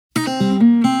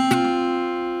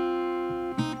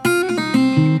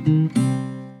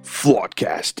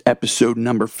Floodcast, episode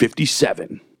number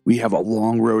 57. We have a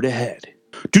long road ahead.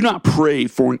 Do not pray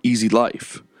for an easy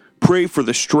life. Pray for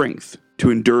the strength to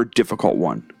endure a difficult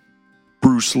one.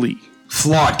 Bruce Lee.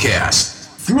 Floodcast.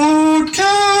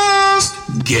 Floodcast.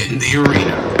 Get in the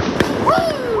arena.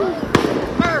 Woo!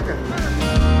 America.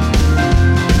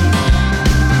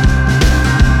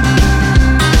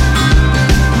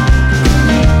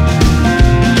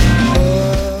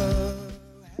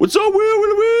 What's up,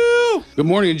 Will? Good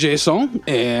morning, Jason.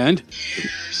 And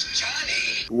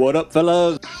What up,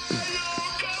 fellas?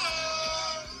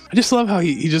 I just love how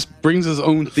he just brings his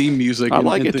own theme music. I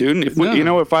like it, dude.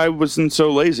 If I wasn't so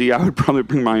lazy, I would probably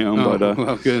bring my own.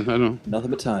 Well, good. I don't. Nothing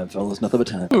but time, fellas. Nothing but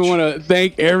time. We want to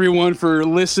thank everyone for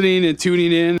listening and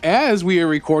tuning in. As we are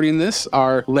recording this,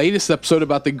 our latest episode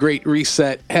about the Great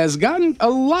Reset has gotten a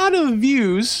lot of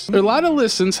views, a lot of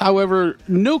listens, however,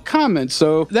 no comments.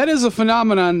 So that is a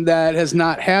phenomenon that has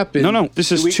not happened. No,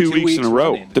 this is two weeks in a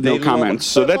row. running. No comments.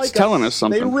 So that's telling us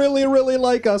something. They really, really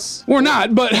like us. We're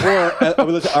not, but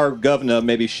Or our governor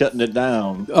maybe shutting it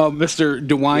down. Mr.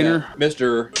 DeWiner. Yeah,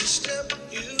 Mr.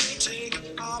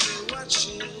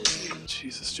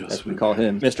 Jesus, As Joseph. we call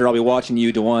him. Mr. I'll be watching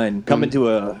you, DeWine. Come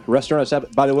into a restaurant.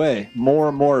 By the way, more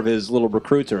and more of his little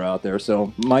recruits are out there,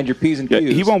 so mind your P's and Yeah,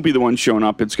 Q's. he won't be the one showing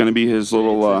up. It's going to be his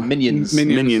little Minions.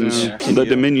 minions. Yeah. The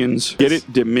Dominions. Get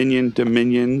it?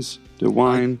 Dominions.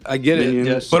 DeWine. I get it. Minions.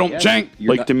 Yes. But don't Yeah. jank.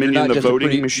 You're Like not- Dominion, you're not the just a voting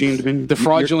pretty- machine. Dominion. The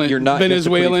fraudulent You're not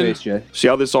Venezuelan. Just a pretty face, Jay. See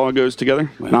how this all goes together?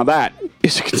 Now that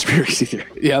is a conspiracy theory.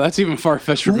 Yeah, that's even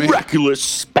far-fetched for me. Reckless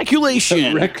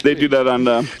speculation. They do that on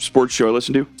the sports show I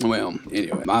listen to. Well,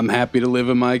 anyway, I'm happy to live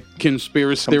in my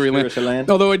conspiracy theory Conspiracy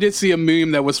land. Although I did see a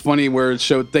meme that was funny where it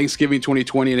showed Thanksgiving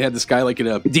 2020 and it had this guy like in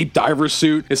a deep diver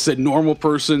suit. It said normal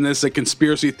person. It said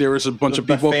conspiracy theorist. A bunch of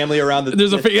The people. family around the...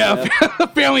 There's a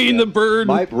family eating the bird.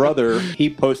 My brother, he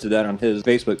posted that on his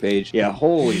Facebook page. Yeah,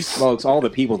 holy smokes, all the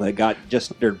people that got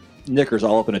just their knickers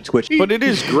all up in a twitch. But it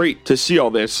is great to see all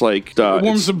this. Like, It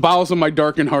warms the bowels of my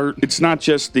darkened heart. it's not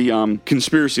just the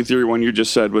conspiracy theory one you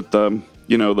just said with the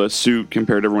suit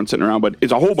compared to everyone sitting around, but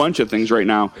it's a whole bunch of things right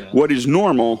now. Yeah. What is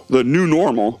normal, the new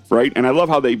normal, right? And I love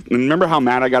how remember how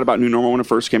mad I got about new normal when it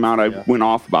first came out? I went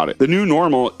off about it. The new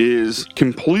normal is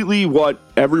completely what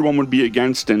everyone would be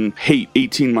against and hate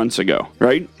 18 months ago,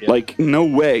 right? Yeah. Like, no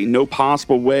way, no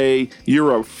possible way.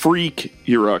 You're a freak.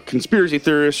 You're a conspiracy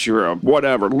theorist. You're a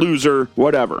whatever, loser,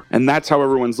 whatever. And that's how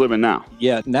everyone's living now.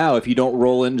 Yeah, now if you don't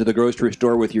roll into the grocery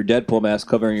store with your Deadpool mask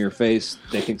covering your face,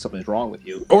 they think something's wrong with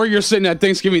you. Or you're sitting at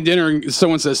Thanksgiving dinner and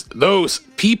someone says, those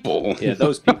people. Yeah,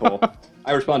 those people.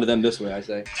 I respond to them this way, I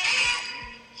say.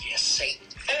 Yes, say.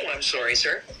 Oh, I'm sorry,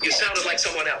 sir. You sounded like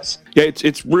someone else. Yeah,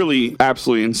 it's really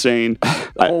absolutely insane. The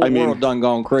whole world done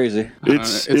gone crazy.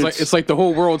 It's like the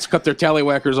whole world's cut their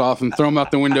tallywhackers off and throw them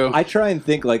out the window. I try and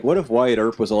think, like, what if Wyatt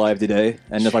Earp was alive today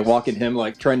and just, like, walking him,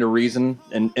 like, trying to reason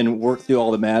and work through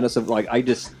all the madness of, like,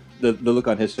 the look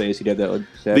on his face, he'd have that like,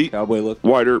 sad cowboy look.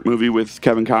 Wyatt Earp movie with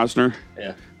Kevin Costner.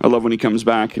 Yeah. I love when he comes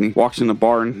back and he walks in the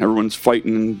bar and everyone's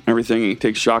fighting and everything. And he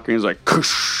takes shotgun and he's like,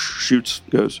 shoots,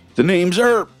 goes, "The name's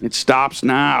Earp. It stops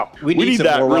now." We need some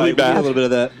that more, really right? We need bad. a little bit of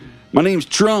that. "My name's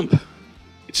Trump.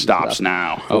 It stops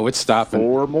now." Oh, it's stopping.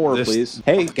 4 more, please.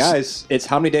 Hey, guys, it's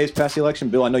how many days past the election?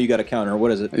 Bill, I know you got a counter. What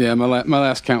is it? Yeah, my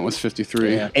last count was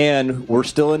 53. Yeah. And we're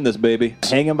still in this, baby.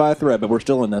 Hanging by a thread, but we're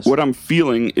still in this. What I'm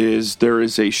feeling is there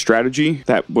is a strategy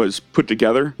that was put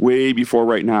together way before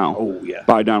right now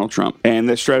by Donald Trump. And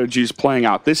that strategy is playing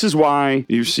out. This is why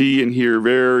you see and hear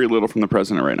very little from the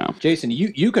president right now. Jason,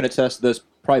 you can attest to this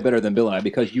probably better than Bill and I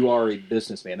because you are a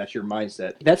businessman. That's your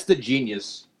mindset. That's the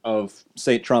genius of,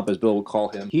 say, Trump, as Bill would call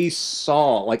him. He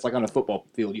saw, like on a football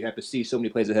field, you have to see so many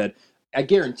plays ahead. I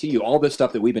guarantee you, all this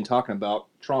stuff that we've been talking about,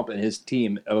 Trump and his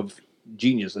team of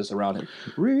geniuses around him.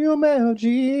 Real male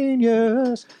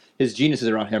genius. His geniuses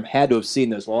around him had to have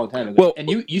seen this a long time ago. Well, and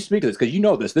you speak to this because you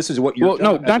know this. This is what you're Well,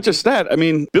 no, not just that. I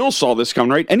mean, Bill saw this coming,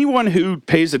 right? Anyone who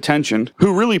pays attention,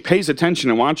 who really pays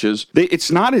attention and watches, it's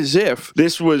not as if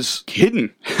this was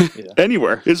hidden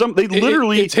anywhere. They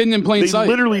literally, it's hidden in plain sight. They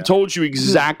literally told you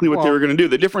exactly what they were going to do.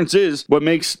 The difference is, what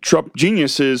makes Trump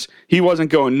genius is he wasn't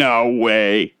going, "No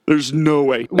way. There's no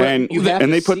way." And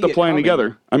they put the plan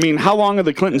together. I mean, how long have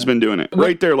the Clintons been doing it?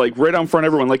 Right there, like right out in front of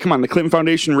everyone. Like, come on, the Clinton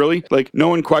Foundation, really? Like, no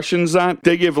one questioned questions that,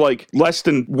 they give like less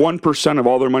than 1% of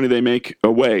all their money they make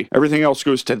away. Everything else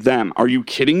goes to them. Are you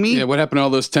kidding me? Yeah, what happened to all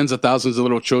those tens of thousands of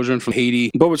little children from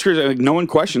Haiti? But what's crazy, like, no one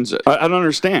questions it. I don't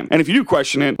understand. And if you do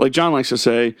question it, like John likes to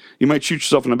say, you might shoot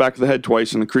yourself in the back of the head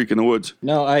twice in the creek in the woods.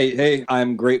 No,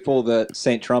 I'm grateful that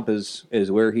St. Trump is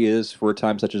where he is for a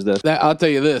time such as this. I'll tell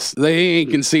you this, they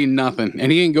ain't conceding nothing,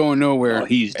 and he ain't going nowhere. Oh,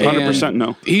 he's 100%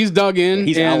 no. He's dug in.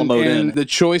 He's and Alamo'd in. the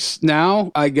choice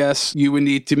now, I guess, you would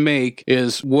need to make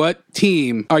is what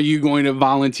team are you going to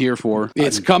volunteer for?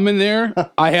 It's coming there.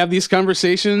 I have these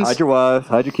conversations. Hide your wife,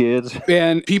 hide your kids.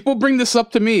 And people bring this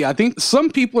up to me. I think some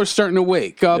people are starting to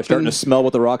wake up. They're starting to smell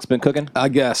what the Rock's been cooking. I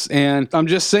guess. And I'm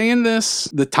just saying this.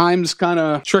 The time's kind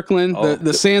of trickling.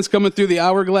 The sand's coming through the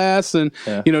hourglass. And,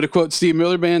 to quote Steve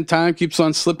Miller Band, time keeps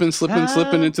on slipping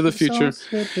into the future.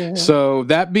 So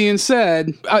that being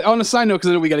said, on a side note, because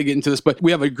I know we got to get into this, but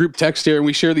we have a group text here and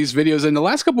we share these videos. And the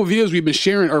last couple of videos we've been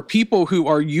sharing are people who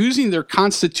are using their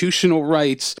constitutional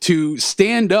rights to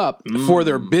stand up for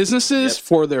their businesses,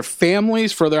 for their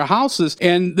families, for their houses.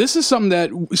 And this is something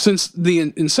that since the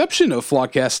inception of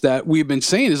Flawcast that we've been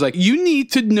saying is like, you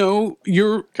need to know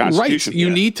your rights. You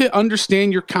need to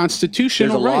understand your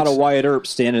constitutional rights. There's a lot of Wyatt Earp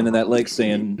standing in that lake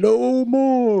saying, no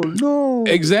more, no.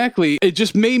 Exactly. It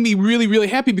just made me really, really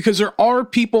happy because there are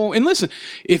people, and listen,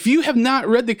 if you have not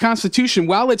read the Constitution,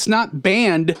 while it's not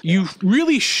banned, you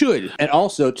really should. And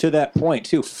also, to that point,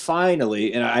 too,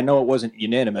 finally, and I know it wasn't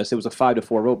unanimous, it was a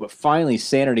 5-4 vote, but finally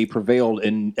sanity prevailed,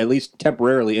 in at least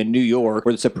temporarily, in New York,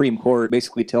 where the Supreme Court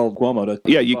basically told Cuomo to...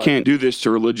 Yeah, you can't do this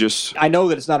to religious... I know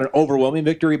that it's not an overwhelming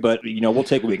victory, but, we'll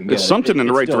take what we can get. It's something in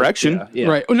the right direction. Yeah.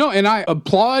 Right. No, and I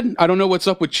applaud. I don't know what's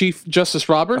up with Chief Justice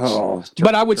Roberts,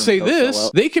 but I would say this,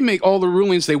 they can make all the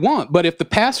rulings they want, but if the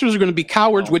pastors are going to be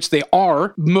cowards, which they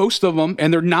are, most of them,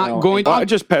 and they're not going to... I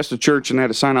just passed a church and had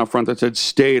a sign out front that said,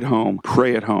 stay at home,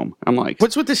 pray at home. I'm like,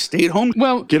 what's with this stay at home?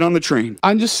 Well, get on the train.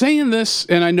 I'm just saying this,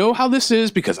 and I know how this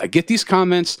is because I get these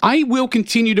comments. I will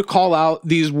continue to call out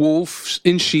these wolves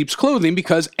in sheep's clothing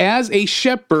because as a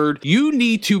shepherd, you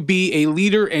need to be a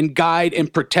leader and guide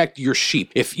and protect your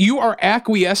sheep. If you are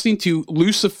acquiescing to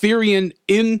Luciferian,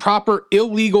 improper,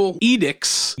 illegal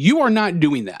edicts, you are not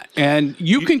doing that. And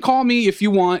you can call me if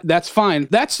you want. That's fine.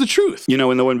 That's the truth.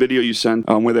 In the one video you sent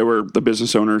where the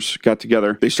business owners got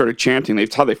together, they started chanting.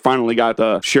 That's how they finally got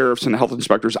the sheriffs and the health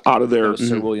inspectors out of their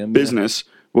business.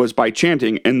 Was by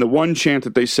chanting. And the one chant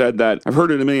that they said that I've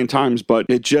heard it a million times, but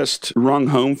it just rung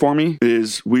home for me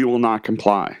is, we will not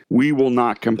comply. We will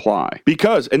not comply.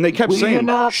 Because, and they kept saying,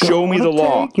 show me the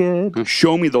law.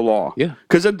 Show me the law. Yeah.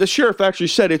 Because the sheriff actually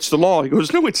said, it's the law. He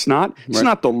goes, no, it's not. It's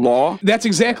not the law. That's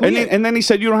exactly it. And then he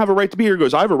said, you don't have a right to be here. He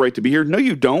goes, I have a right to be here. No,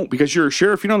 you don't. Because you're a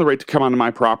sheriff. You don't have the right to come onto my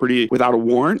property without a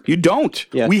warrant. You don't.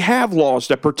 Yeah. We have laws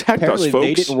that protect us, folks.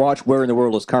 They didn't watch Where in the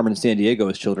World is Carmen Sandiego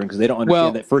as children because they don't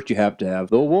understand that first you have to have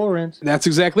the warrant. That's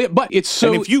exactly it. But it's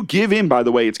so... And if you give in, by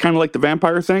the way, it's kind of like the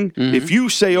vampire thing. If you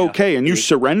say okay and you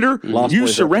surrender, you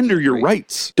surrender your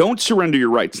rights. Don't surrender your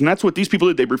rights. And that's what these people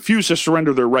did. They refuse to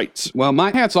surrender their rights. Well,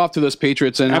 my hat's off to those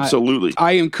patriots. And absolutely.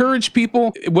 I encourage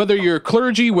people, whether you're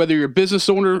clergy, whether you're a business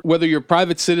owner, whether you're a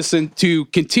private citizen, to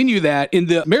continue that in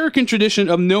the American tradition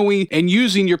of knowing and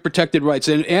using your protected rights.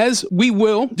 And as we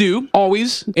will do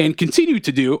always and continue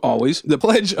to do always, the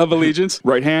Pledge of Allegiance.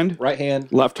 Right hand.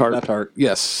 Left heart. Left heart.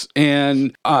 Yes.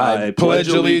 And I pledge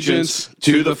allegiance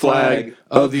to the flag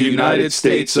of the United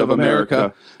States of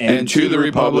America and to the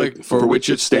republic for which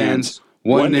it stands,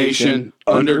 one nation,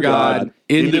 under God,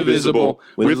 indivisible,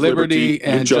 with liberty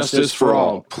and justice for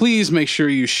all. Please make sure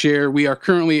you share. We are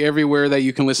currently everywhere that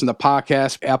you can listen to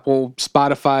podcasts, Apple,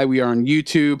 Spotify. We are on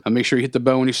YouTube. Make sure you hit the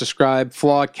bell when you subscribe.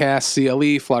 Flawedcast,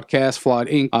 CLE, Flawedcast, Flawed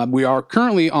Inc. We are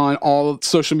currently on all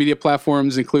social media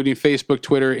platforms, including Facebook,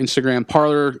 Twitter, Instagram,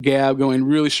 Parler, Gab, going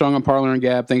really strong on Parler and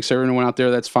Gab. Thanks to everyone out there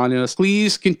that's finding us.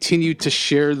 Please continue to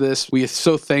share this. We are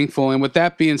so thankful. And with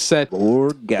that being said,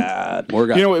 Lord God.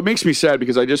 It makes me sad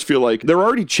because I just feel like they're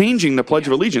already changing the Pledge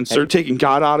of Allegiance. They're taking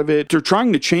God out of it. They're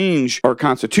trying to change our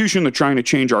Constitution. They're trying to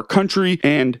change our country.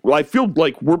 And I feel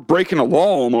like we're breaking a law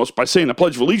almost by saying the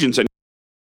Pledge of Allegiance. And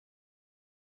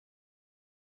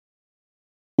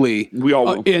we all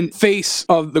will. In face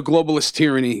of the globalist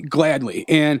tyranny, gladly.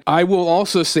 And I will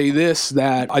also say this,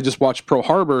 that I just watched Pearl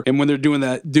Harbor, and when they're doing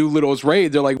that Doolittle's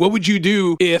raid, they're like, what would you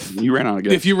do if you ran out of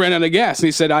gas? If you ran out of gas? And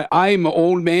he said, I'm an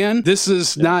old man. This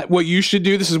is not what you should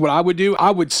do. This is what I would do. I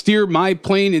would steer my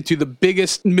plane into the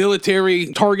biggest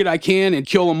military target I can and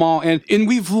kill them all. And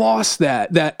we've lost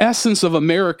that essence of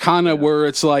Americana where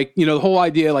it's like, the whole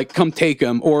idea, like, come take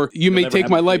them, or you may take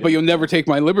my life, but you'll never take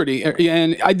my liberty.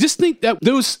 And I just think that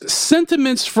those those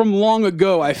sentiments from long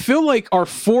ago. I feel like our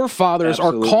forefathers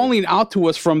Absolutely. are calling out to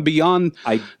us from beyond.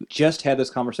 I just had this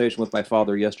conversation with my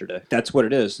father yesterday. That's what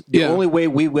it is. The Yeah. only way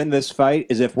we win this fight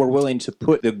is if we're willing to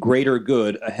put the greater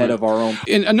good ahead of our own.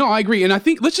 And no, I agree. And I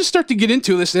think let's just start to get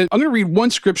into this. And I'm going to read one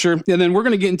scripture, and then we're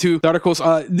going to get into the articles.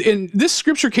 And this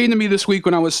scripture came to me this week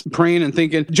when I was praying and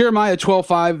thinking. Jeremiah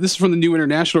 12:5. This is from the New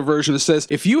International Version. It says,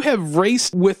 "If you have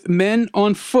raced with men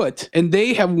on foot, and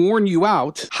they have worn you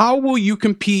out, how will you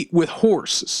compete with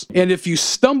horses? And if you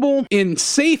stumble in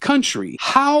safe country,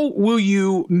 how will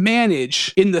you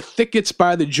manage in the thickets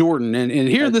by the Jordan?" And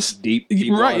here That's this deep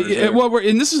right. waters there. Well,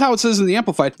 and this is how it says in the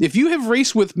Amplified. If you have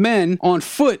raced with men on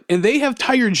foot and they have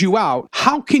tired you out,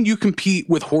 how can you compete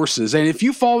with horses? And if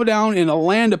you fall down in a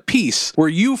land of peace where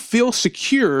you feel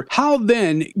secure, how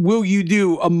then will you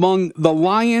do among the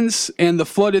lions and the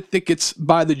flooded thickets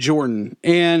by the Jordan?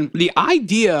 And the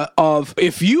idea of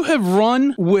if you have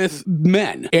run with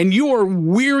men and you are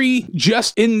weary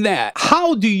just in that,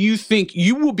 how do you think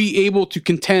you will be able to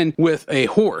contend with a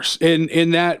horse? And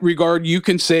in that regard, you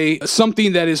can say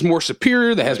something that is more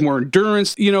superior, that has more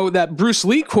endurance. You know, that Bruce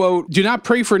Lee quote, "Do not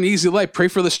pray for an easy life, pray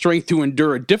for the strength to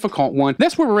endure a difficult one."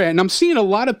 That's where we're at. And I'm seeing a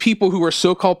lot of people who are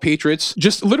so-called patriots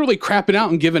just literally crapping out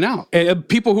and giving out. And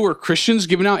people who are Christians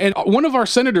giving out. And one of our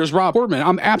senators, Rob Portman,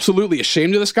 I'm absolutely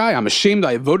ashamed of this guy. I'm ashamed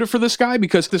I voted for this guy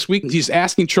because this week he's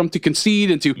asking Trump to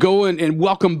concede and to go and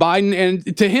welcome Biden.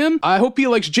 And to him, I hope he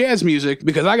likes jazz music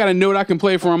because I got a note I can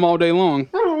play for him all day long.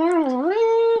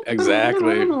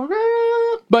 Exactly.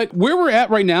 But where we're at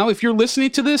right now, if you're listening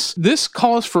to this, this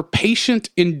calls for patient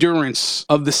endurance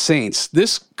of the saints.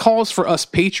 This calls for us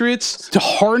patriots to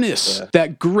harness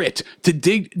that grit, to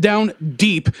dig down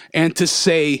deep and to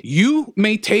say, you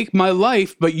may take my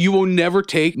life, but you will never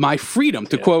take my freedom,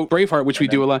 to quote Braveheart, which we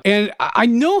do a lot. And I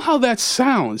know how that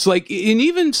sounds. Like, in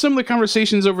even some of the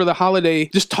conversations over the holiday,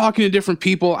 just talking to different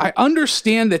people, I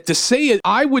understand that to say it,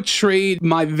 I would trade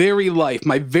my very life,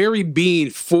 my very being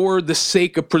for the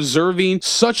sake of preserving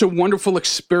such a wonderful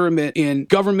experiment in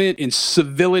government, in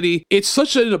civility. It's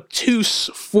such an obtuse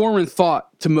foreign thought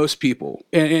to most people.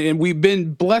 And we've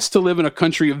been blessed to live in a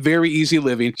country of very easy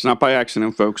living. It's not by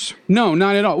accident, folks. No,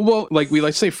 not at all. Well, like we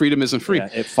like to say, freedom isn't free. Yeah,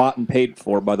 it fought and paid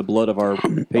for by the blood of our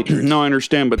patriots. No, I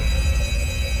understand, but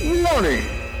Warning!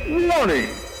 Warning!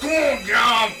 Come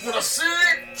down for the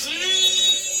city.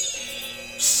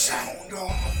 Sound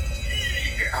off.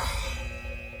 Yeah.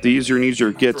 the easier and easier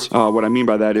it gets. What I mean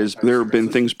by that is there have been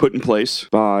things put in place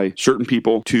by certain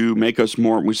people to make us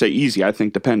more, we say easy, I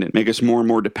think dependent, make us more and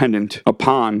more dependent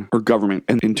upon our government.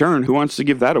 And in turn, who wants to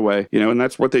give that away? You know, and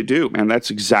that's what they do. And that's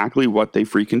exactly what they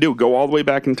freaking do. Go all the way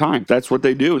back in time. That's what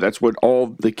they do. That's what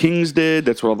all the kings did.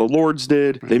 That's what all the lords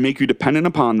did. They make you dependent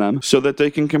upon them so that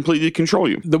they can completely control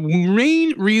you. The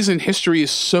main reason history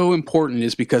is so important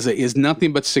is because it is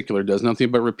nothing but secular, does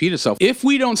nothing but repeat itself. If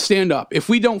we don't stand up, if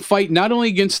we don't fight not only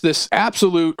against this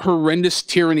absolute horrendous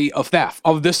tyranny of theft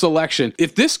of this election,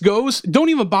 if this goes, don't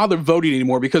even bother voting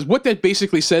anymore, because what that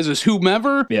basically says is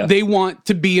whomever they want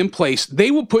to be in place,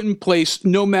 they will put in place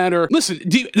no matter. Listen,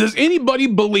 does anybody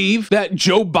believe that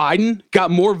Joe Biden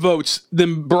got more votes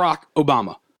than Barack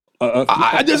Obama?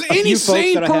 Does any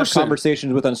sane that I have person?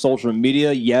 conversations with on social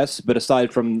media, yes, but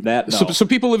aside from that, no. So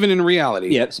people living in reality.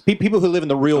 Yes, people who live in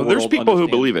the real world. There's people who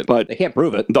believe it, but they can't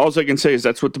prove it. all I can say is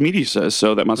that's what the media says,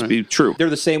 so that must be true. They're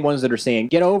the same ones that are saying,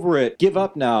 get over it, give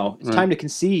up now. It's time to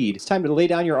concede. It's time to lay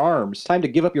down your arms. It's time to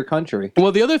give up your country.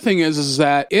 Well, the other thing is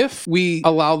that if we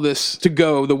allow this to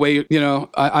go the way,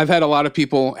 I've had a lot of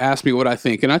people ask me what I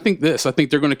think, and I think this. I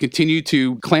think they're going to continue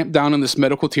to clamp down on this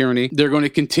medical tyranny. They're going to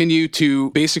continue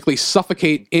to basically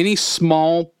suffocate any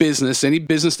small business, any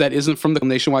business that isn't from the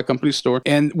Nationwide Company Store.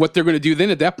 And what they're going to do then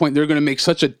at that point, they're going to make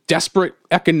such a desperate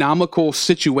economical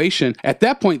situation. At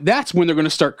that point, that's when they're going to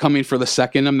start coming for the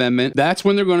Second Amendment. That's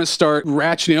when they're going to start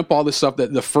ratcheting up all this stuff,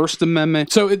 that the First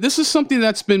Amendment. So this is something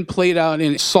that's been played out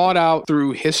and sought out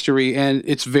through history, and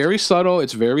it's very subtle,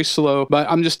 it's very slow.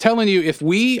 But I'm just telling you, if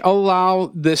we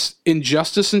allow this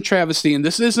injustice and travesty, and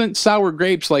this isn't sour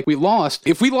grapes like we lost,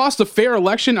 if we lost a fair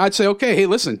election, I'd say, okay, hey,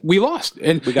 listen, we lost,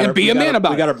 and be a man about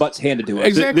it. We got our butts handed to us.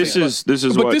 Exactly. This is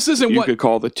But what this isn't you what- could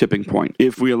call the tipping point.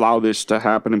 If we allow this to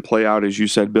happen and play out, as you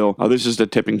said, Bill, this is the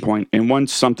tipping point. And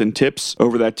once something tips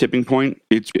over that tipping point,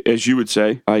 it's, as you would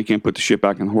say, you can't put the shit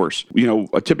back on the horse.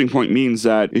 A tipping point means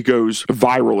that it goes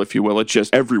viral, if you will. It's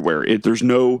just everywhere. There's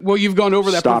no. Well, you've gone over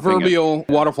that stopping proverbial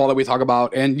waterfall that we talk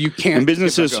about, and you can't. And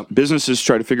get back up. businesses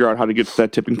try to figure out how to get to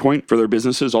that tipping point for their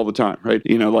businesses all the time, right?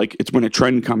 Like it's when a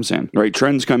trend comes in, right?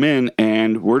 Trends come in,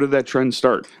 and where did that trend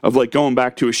start? Of like going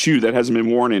back to a shoe that hasn't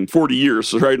been worn in 40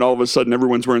 years, right? And all of a sudden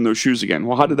everyone's wearing those shoes again.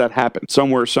 Well, how did that happen?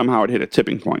 Somewhere, somehow it hit a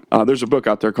tipping point. There's a book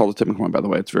out there called The Tipping Point, by the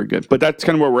way. It's very good. But that's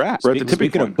kind of where we're at. We're at the tipping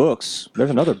Speaking point. of books, there's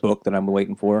another book that I'm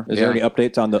waiting for. Is there any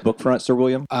updates on the book front, Sir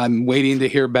William? I'm waiting to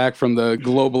hear back from the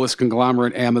globalist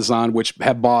conglomerate Amazon, which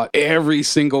have bought every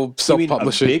single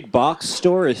self-publishing. A big box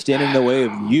store is standing in the way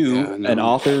of you, an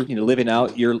author, living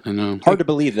out your. I know. Hard to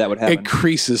believe that would happen. It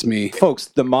creases me. Folks,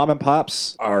 the mom and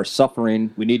pops are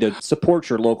suffering. We need to support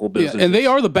your local business. Yeah, and they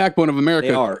are the backbone of America.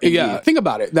 They are, Yeah, indeed. think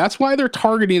about it. That's why they're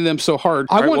targeting them so hard.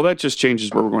 All right, well, that just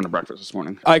changes where we're going to breakfast this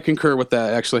morning. I concur with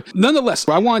that, actually. Nonetheless,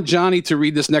 I want Johnny to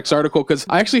read this next article because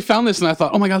I actually found this and I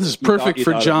thought, oh my God, this is perfect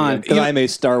for John. Because I'm a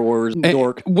Star Wars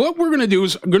dork. What we're going to do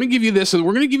is I'm going to give you this and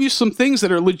we're going to give you some things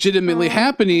that are legitimately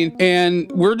happening.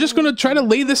 And we're just going to try to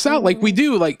lay this out like we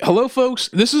do. Like, hello, folks,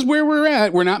 this is where we're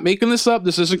at. We're not making this up.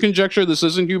 This isn't conjecture. This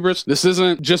isn't hubris. This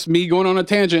isn't just me going on a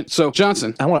tangent. So,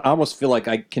 Johnson. I almost feel like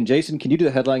Jason, can you do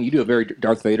the headline? You do a very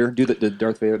Darth Vader. Do the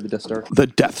Darth Vader of the Death Star. The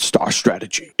Death Star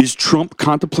strategy. Is Trump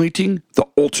contemplating the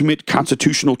ultimate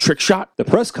constitutional trick shot? The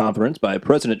press conference by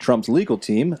President Trump's legal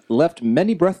team left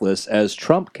many breathless as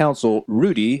Trump counsel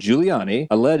Rudy Giuliani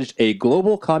alleged a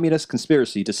global communist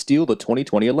conspiracy to steal the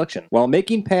 2020 election. While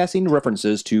making passing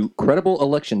references to credible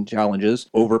election challenges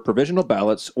over provisional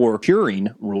ballots or curing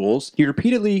rules, he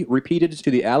repeatedly repeated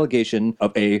to the allegation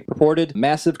of a purported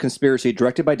massive conspiracy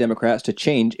directed by Democrats to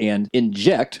change and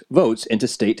inject votes into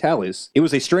state tallies. It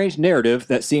was a strange narrative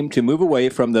that seemed to move away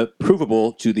from the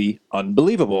provable to the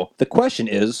unbelievable. The question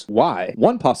is, why?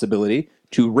 One possibility: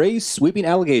 to raise sweeping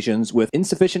allegations with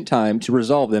insufficient time to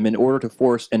resolve them in order to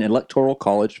force an electoral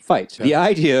college fight. The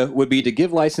idea would be to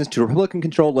give license to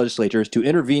Republican-controlled legislatures to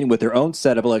intervene with their own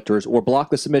set of electors or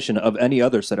block the submission of any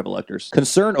other set of electors.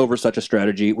 Concern over such a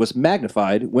strategy was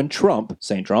magnified when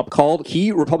St. Trump, called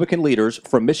key Republican leaders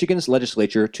from Michigan's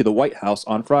legislature to the White House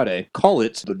on Friday. Call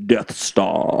it the Death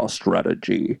Star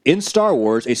strategy. In Star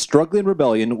Wars, a struggling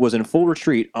rebellion was in full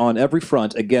retreat on every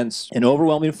front against an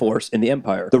overwhelming force in the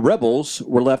Empire. The rebels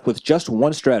were left with just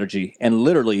one strategy, and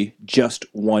literally just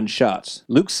one shot.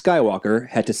 Luke Skywalker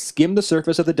had to skim the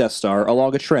surface of the Death Star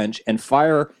along a trench and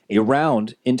fire a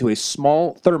round into a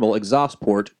small thermal exhaust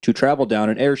port to travel down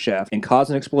an air shaft and cause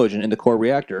an explosion in the core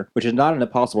reactor, which is not an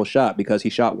impossible shot because he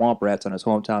shot Womp Rats on his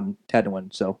hometown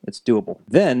Tatooine, so it's doable.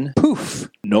 Then, poof,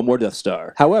 no more Death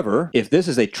Star. However, if this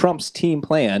is a Trump's team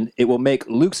plan, it will make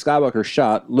Luke Skywalker's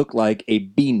shot look like a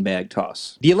beanbag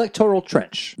toss. The electoral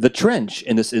trench. The trench,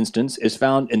 in this instance, is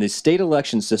found in the state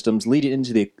election systems leading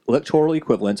into the electoral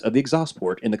equivalent of the exhaust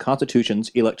port in the Constitution's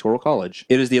Electoral College.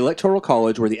 It is the Electoral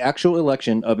College where the actual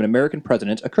election of an American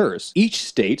president occurs. Each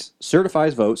state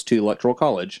certifies votes to the Electoral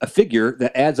College, a figure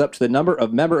that adds up to the number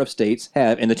of member of states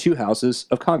have in the two houses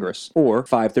of Congress, or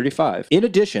 535. In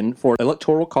addition, for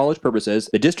Electoral College purposes,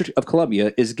 the District of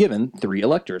Columbia is given 3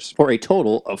 electors, for a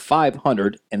total of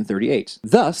 538.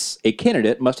 Thus, a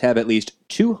candidate must have at least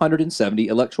 270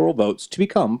 electoral votes to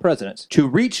become president. To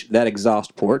reach that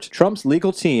exhaust port, Trump's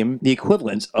legal team, the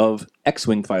equivalent of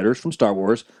X-Wing fighters from Star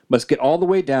Wars, must get all the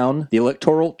way down the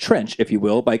electoral trench, if you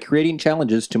will, by creating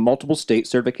challenges to multiple state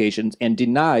certifications and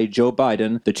deny Joe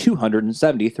Biden the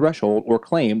 270 threshold or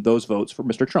claim those votes for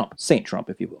Mr. Trump. St. Trump,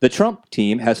 if you will. The Trump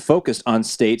team has focused on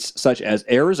states such as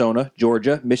Arizona,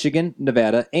 Georgia, Michigan,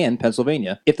 Nevada, and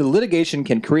Pennsylvania. If the litigation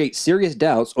can create serious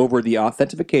doubts over the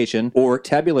authentication or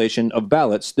tabulation of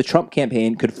ballots, the Trump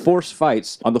campaign could force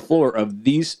fights on the floor of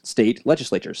these state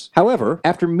legislatures. However,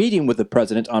 after meeting with the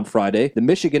president on Friday, the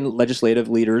Michigan legislative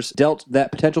leaders dealt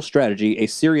that potential strategy a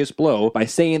serious blow by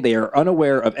saying they are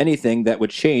unaware of anything that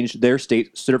would change their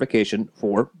state certification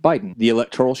for Biden, the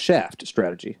electoral shaft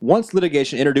strategy. Once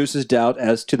litigation introduces doubt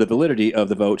as to the validity of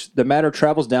the vote, the matter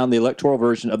travels down the electoral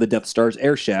version of the Death Star's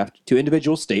air shaft to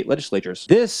individual state legislatures.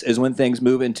 This is when things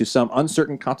move into some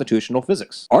uncertain constitutional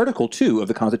physics. Article 2 of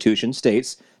the Constitution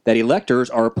states that electors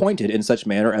are appointed in such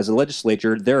manner as the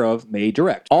legislature thereof may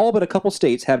direct. All but a couple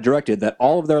states have directed that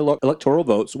all of their electoral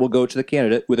votes will go to the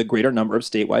candidate with a greater number of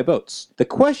statewide votes. The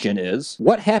question is,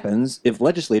 what happens if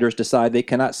legislators decide they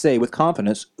cannot say with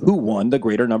confidence who won the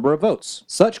greater number of votes?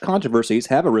 Such controversies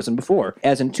have arisen before,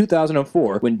 as in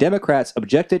 2004, when Democrats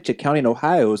objected to counting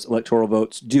Ohio's electoral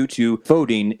votes due to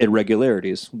voting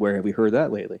irregularities. Where have we heard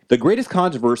that lately? The greatest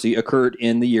controversy occurred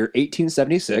in the year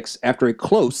 1876 after a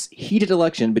close, heated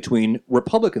election between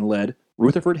Republican-led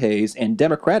Rutherford Hayes, and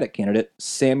Democratic candidate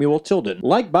Samuel Tilden.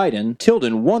 Like Biden,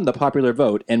 Tilden won the popular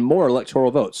vote and more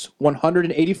electoral votes,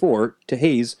 184 to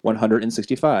Hayes'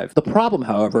 165. The problem,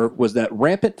 however, was that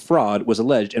rampant fraud was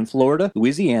alleged in Florida,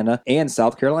 Louisiana, and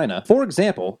South Carolina. For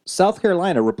example, South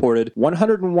Carolina reported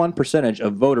 101%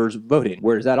 of voters voting.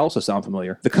 Where does that also sound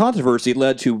familiar? The controversy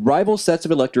led to rival sets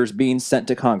of electors being sent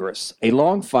to Congress. A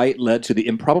long fight led to the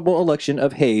improbable election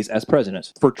of Hayes as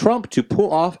president. For Trump to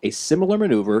pull off a similar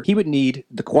maneuver, he would need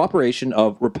the cooperation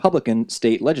of Republican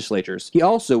state legislatures. He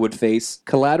also would face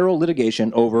collateral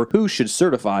litigation over who should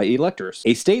certify electors,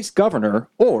 a state's governor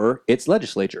or its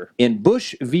legislature. In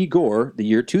Bush v. Gore, the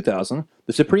year 2000,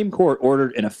 the Supreme Court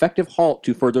ordered an effective halt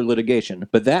to further litigation,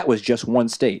 but that was just one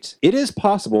state. It is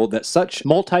possible that such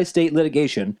multi-state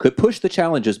litigation could push the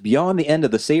challenges beyond the end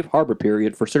of the safe harbor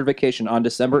period for certification on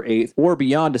December 8th or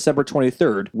beyond December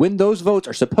 23rd, when those votes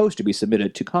are supposed to be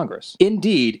submitted to Congress.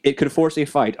 Indeed, it could force a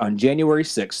fight on January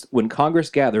 6th when Congress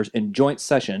gathers in joint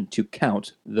session to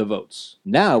count the votes.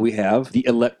 Now we have the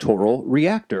electoral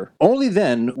reactor. Only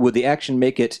then would the action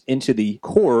make it into the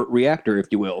core reactor, if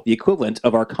you will, the equivalent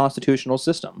of our constitutional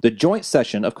system, the joint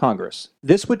session of Congress.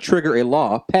 This would trigger a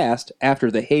law passed after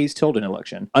the Hayes-Tilden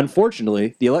election.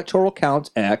 Unfortunately, the Electoral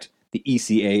Count Act, the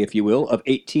ECA, if you will, of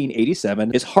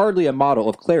 1887 is hardly a model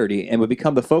of clarity and would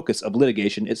become the focus of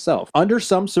litigation itself. Under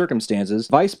some circumstances,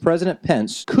 Vice President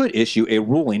Pence could issue a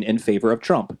ruling in favor of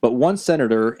Trump, but one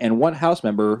senator and one House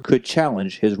member could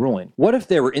challenge his ruling. What if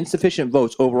there were insufficient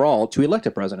votes overall to elect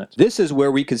a president? This is where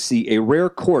we could see a rare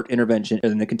court intervention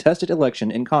in the contested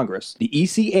election in Congress. The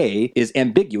ECA is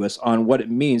ambiguous on what it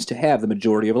means to have the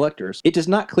majority of electors. It does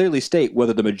not clearly state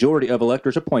whether the majority of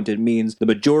electors appointed means the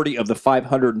majority of the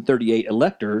 538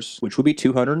 electors, which would be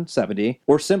 270,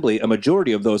 or simply a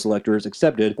majority of those electors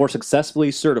accepted or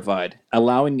successfully certified,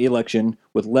 allowing the election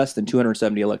with less than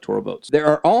 270 electoral votes. There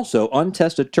are also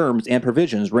untested terms and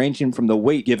provisions ranging from the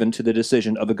weight given to the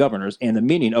decision of the governors and the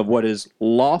meaning of what is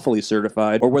lawfully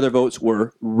certified or whether votes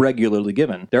were regularly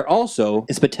given. There also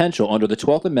is potential under the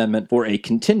 12th Amendment for a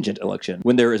contingent election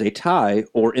when there is a tie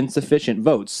or insufficient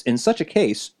votes. In such a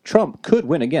case, Trump could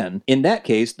win again. In that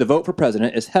case, the vote for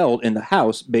president is held in the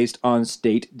House based on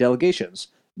state delegations,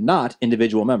 not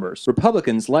individual members.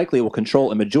 Republicans likely will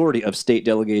control a majority of state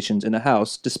delegations in the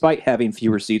House, despite having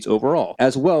fewer seats overall.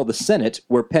 As well, the Senate,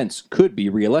 where Pence could be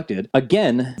reelected.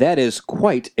 Again, that is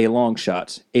quite a long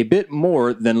shot. A bit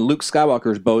more than Luke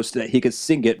Skywalker's boast that he could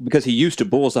sing it because he used to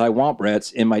bullseye Womp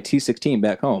Rats in my T-16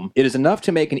 back home. It is enough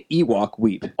to make an Ewok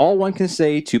weep. All one can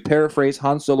say, to paraphrase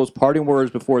Han Solo's parting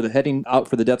words before the heading out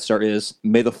for the Death Star is,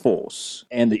 "May the Force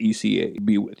and the ECA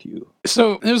be with you."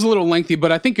 So it was a little lengthy,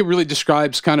 but I think it really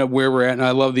describes kind of where we're at. And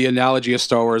I love the analogy of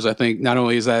Star Wars. I think not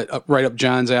only is that right up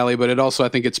John's alley, but it also, I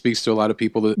think it speaks to a lot of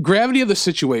people, the gravity of the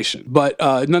situation. But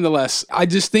nonetheless, I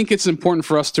just think it's important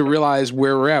for us to realize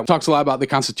where we're at. It talks a lot about the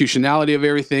constitutionality of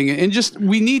everything. And just,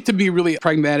 we need to be really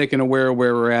pragmatic and aware of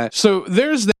where we're at. So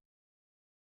there's that.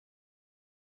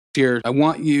 Here, I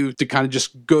want you to kind of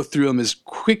just go through them as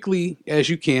quickly as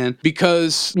you can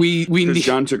because we need.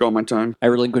 John took all my time. I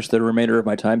relinquish the remainder of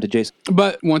my time to Jason.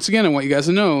 But once again, I want you guys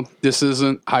to know this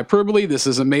isn't hyperbole. This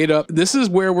isn't made up. This is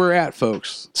where we're at,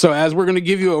 folks. So as we're going to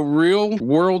give you a real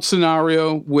world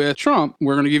scenario with Trump,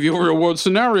 we're going to give you a real world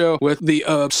scenario with the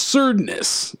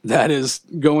absurdness that is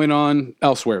going on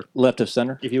elsewhere. Left of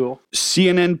center, if you will.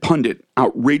 CNN pundit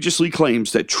outrageously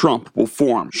claims that Trump will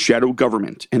form shadow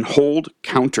government and hold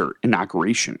counter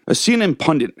inauguration. A CNN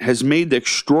pundit has made the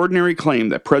extraordinary claim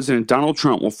that President Donald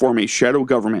Trump will form a shadow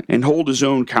government and hold his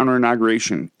own counter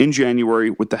inauguration in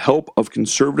January with the help of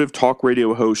conservative talk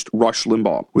radio host Rush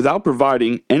Limbaugh. Without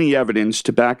providing any evidence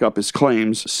to back up his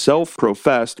claims,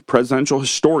 self-professed presidential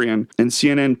historian and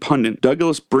CNN pundit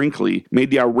Douglas Brinkley made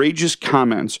the outrageous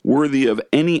comments worthy of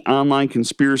any online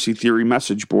conspiracy theory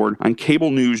message board on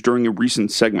cable news during a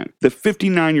recent segment. The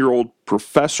 59-year-old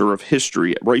professor of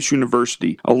history at Rice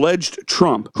University alleged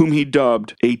Trump, whom he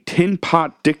dubbed a tin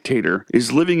pot dictator,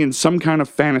 is living in some kind of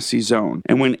fantasy zone,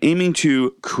 and when aiming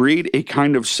to create a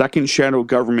kind of second shadow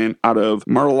government out of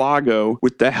Mar-a-Lago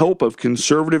with the help of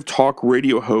conservative talk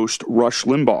radio host Rush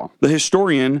Limbaugh. The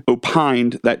historian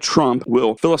opined that Trump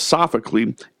will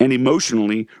philosophically and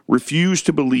emotionally refuse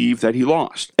to believe that he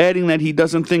lost, adding that he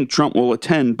doesn't think Trump will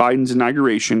attend Biden's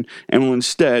inauguration and will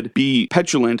instead be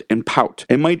petulant and pout,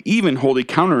 and might even hold a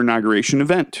counter-inauguration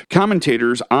event.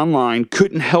 Commentators online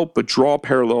couldn't help but draw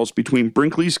parallels between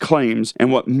Brinkley's claims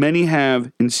and what many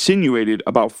have insinuated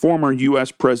about former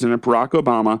U.S. President Barack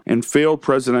Obama and failed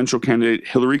presidential candidate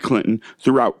Hillary Clinton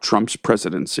throughout Trump's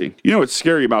presidency. You know what's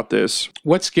scary about this?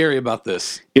 What's scary about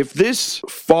this? If this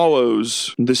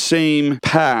follows the same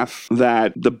path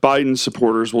that the Biden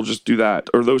supporters will just do that,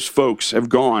 or those folks have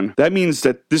gone, that means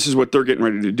that this is what they're getting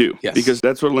ready to do. Yes. Because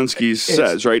that's what Linsky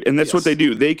says, right? And that's yes. what they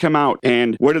do. They come out,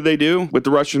 and what do they do with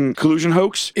the Russian collusion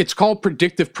hoax? It's called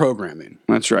predictive programming.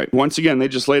 That's right. Once again, they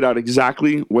just laid out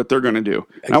exactly what they're going to do.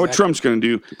 Not what Trump's going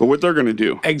to do, but what they're going to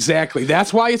do. Exactly.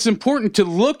 That's why it's important to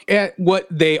look at what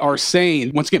they are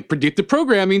saying. Once again, predictive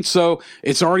programming, so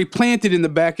it's already planted in the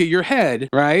back of your head,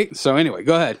 right? So anyway,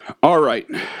 go ahead. All right.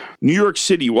 New York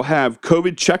City will have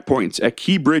COVID checkpoints at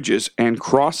key bridges and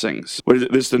crossings. What is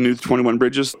it? This is the new 21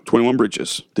 bridges? 21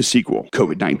 Bridges, the sequel,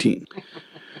 COVID-19.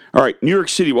 All right. New York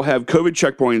City will have COVID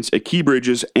checkpoints at key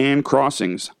bridges and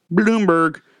crossings.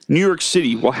 Bloomberg. New York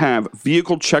City will have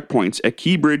vehicle checkpoints at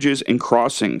key bridges and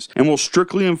crossings and will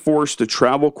strictly enforce the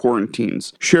travel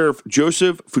quarantines. Sheriff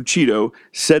Joseph Fucito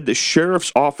said the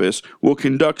sheriff's office will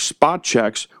conduct spot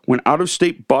checks when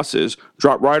out-of-state buses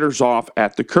drop riders off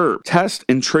at the curb. Test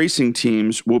and tracing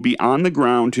teams will be on the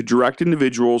ground to direct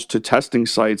individuals to testing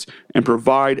sites and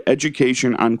provide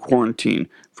education on quarantine,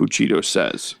 Fucito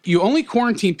says. You only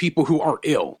quarantine people who are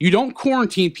ill. You don't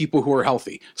quarantine people who are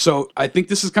healthy. So I think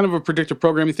this is kind of a predictive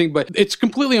programming thing, but it's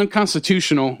completely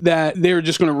unconstitutional that they're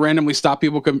just going to randomly stop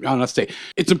people coming on a state.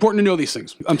 It's important to know these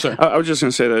things. I'm sorry. I was just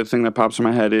going to say that the thing that pops in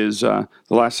my head is the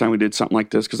last time we did something like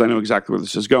this, because I know exactly where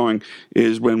this is going,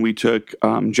 is when we took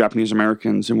Japanese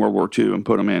Americans in World War II and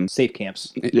put them in Safe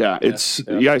camps. Yeah,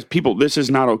 you guys, people, this is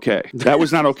not okay. That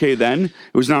was not okay then.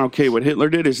 It was not okay what Hitler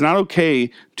did. It's not okay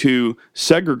to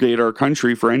segregate our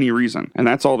country for any reason. And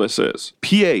that's all this is.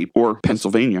 PA, or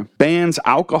Pennsylvania, bans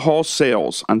alcohol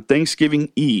sales on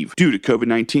Thanksgiving Eve due to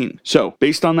COVID-19. So,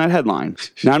 based on that headline,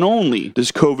 not only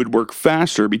does COVID work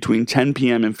faster between 10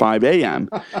 p.m. and 5 a.m.,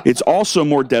 it's also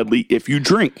more deadly if you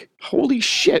drink. Holy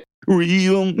shit.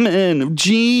 Real man of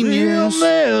genius. Real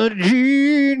man of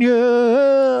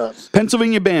genius.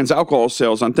 Pennsylvania bans alcohol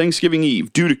sales on Thanksgiving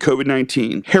Eve due to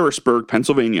COVID-19. Harrisburg,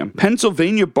 Pennsylvania.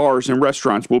 Pennsylvania bars and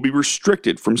restaurants will be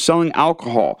restricted from selling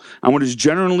alcohol on what is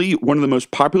generally one of the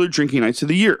most popular drinking nights of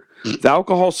the year. The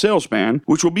alcohol sales ban,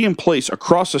 which will be in place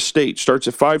across the state, starts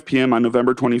at 5 p.m. on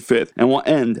November 25th and will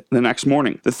end the next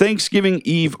morning. The Thanksgiving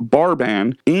Eve bar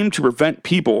ban, aimed to prevent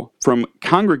people from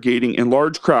congregating in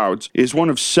large crowds, is one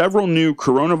of several new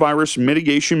coronavirus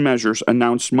mitigation measures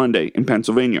announced Monday in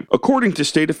Pennsylvania. According to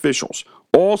state officials,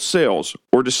 all sales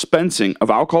or dispensing of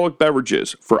alcoholic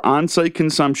beverages for on-site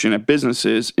consumption at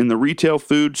businesses in the retail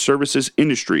food services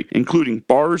industry, including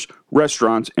bars,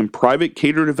 restaurants, and private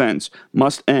catered events,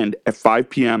 must end at 5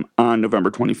 p.m. on November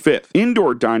 25th.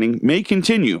 Indoor dining may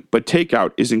continue, but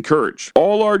takeout is encouraged.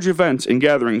 All large events and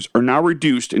gatherings are now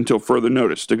reduced until further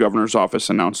notice, the governor's office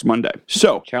announced Monday.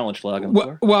 So, Challenge flag.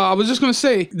 Well, I was just going to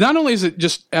say, not only is it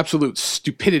just absolute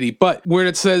stupidity, but where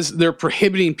it says they're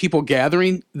prohibiting people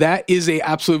gathering, that is a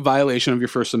absolute violation of your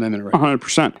First Amendment right.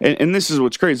 100%. And this is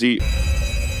what's crazy.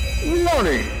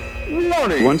 Warning!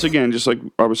 Warning! Once again, just like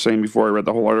I was saying before I read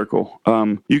the whole article,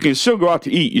 you can still go out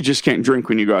to eat. You just can't drink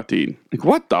when you go out to eat. Like,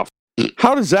 what the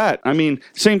How does that? I mean,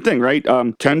 same thing, right?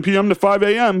 10 p.m. to 5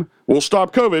 a.m. We'll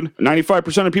stop COVID.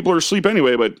 95% of people are asleep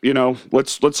anyway, but, you know,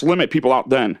 let's limit people out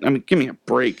then. I mean, give me a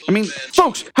break. I mean,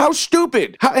 folks, how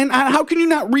stupid? How can you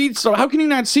not read stuff? How can you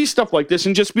not see stuff like this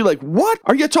and just be like, what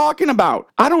are you talking about?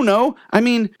 I don't know. I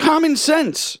mean, common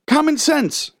sense. Common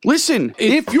sense. Listen,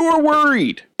 if you're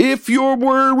worried,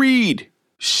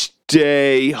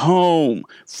 stay home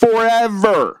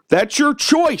forever. That's your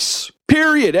choice.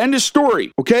 Period. End of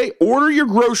story. Okay? Order your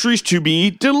groceries to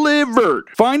be delivered.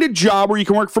 Find a job where you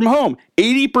can work from home.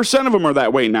 80% of them are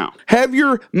that way now. Have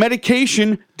your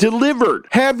medication delivered.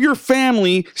 Have your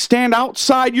family stand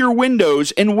outside your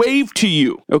windows and wave to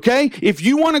you. Okay? If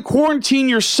you want to quarantine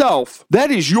yourself,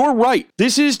 that is your right.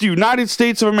 This is the United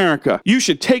States of America. You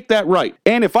should take that right.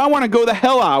 And if I want to go the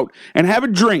hell out and have a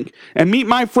drink and meet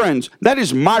my friends, that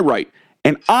is my right.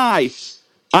 And I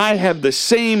have the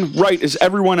same right as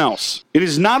everyone else. It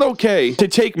is not okay to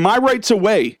take my rights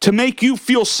away to make you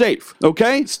feel safe,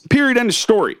 okay? Period, end of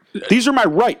story. These are my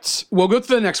rights. We'll go to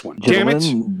the next one. Gentlemen,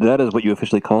 Damn it. that is what you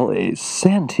officially call a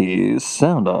Santee's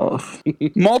sound-off.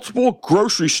 Multiple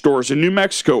grocery stores in New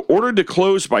Mexico ordered to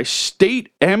close by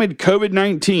state amid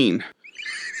COVID-19.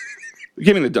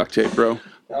 Give me the duct tape, bro.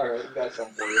 All right, got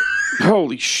something for you.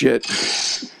 Holy shit.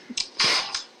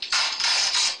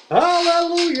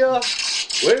 Hallelujah!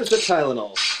 Where's the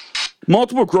Tylenol?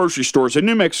 Multiple grocery stores in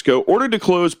New Mexico ordered to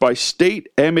close by state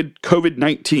amid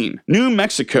COVID-19. New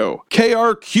Mexico,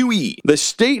 KRQE. The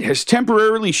state has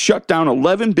temporarily shut down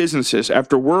 11 businesses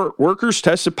after workers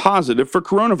tested positive for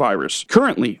coronavirus.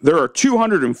 Currently, there are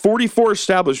 244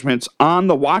 establishments on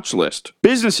the watch list.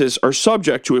 Businesses are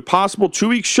subject to a possible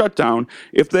 2-week shutdown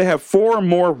if they have 4 or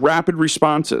more rapid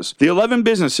responses. The 11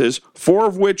 businesses, 4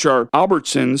 of which are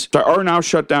Albertsons, are now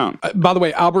shut down. By the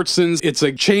way, Albertsons, it's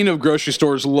a chain of grocery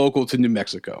stores local to New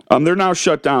Mexico. They're now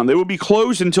shut down. They will be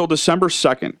closed until December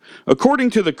 2nd. According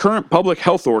to the current public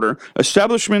health order,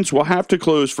 establishments will have to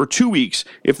close for 2 weeks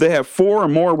if they have 4 or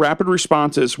more rapid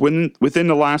responses within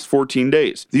the last 14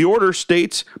 days. The order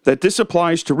states that this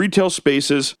applies to retail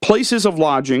spaces, places of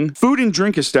lodging, food and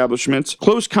drink establishments,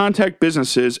 close contact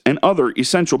businesses, and other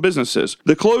essential businesses.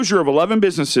 The closure of 11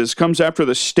 businesses comes after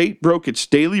the state broke its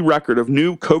daily record of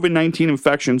new COVID-19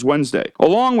 infections Wednesday.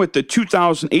 Along with the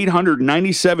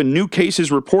 2,897 new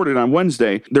cases reported on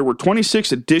Wednesday, there were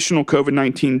 26 additional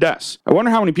COVID-19 deaths. I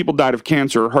wonder how many people died of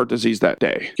cancer or heart disease that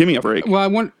day. Give me a break.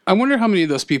 Well, I wonder how many of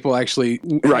those people actually...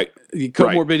 Right.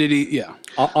 Comorbidity, yeah.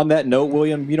 On that note,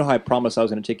 William, you know how I promised I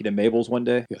was going to take you to Mabel's one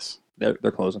day? Yes.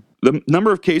 They're closing. The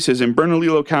number of cases in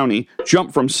Bernalillo County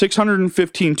jumped from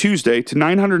 615 Tuesday to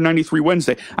 993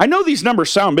 Wednesday. I know these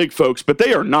numbers sound big, folks, but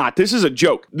they are not. This is a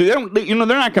joke. They're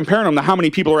not comparing them to how many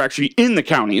people are actually in the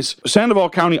counties. Sandoval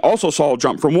County also saw a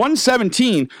jump from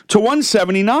 117 to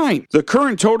 179. The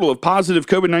current total of positive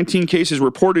COVID-19 cases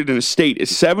reported in the state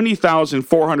is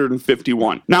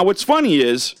 70,451. Now, what's funny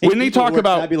is when they talk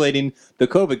about tabulating the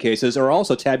COVID cases are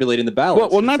also tabulating the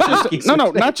ballots. Well, not just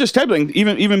not just tabulating.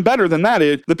 Even better than that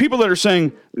is the people that are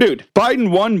saying, dude,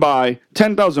 Biden won by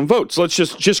 10,000 votes. Let's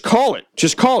just call it.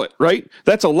 Just call it, right?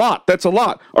 That's a lot. That's a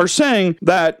lot. Are saying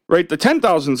that, right, the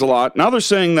 10,000's a lot. Now they're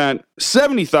saying that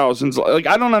 70,000's like,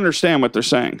 I don't understand what they're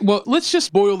saying. Well, let's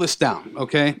just boil this down,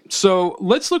 okay? So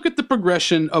let's look at the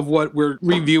progression of what we're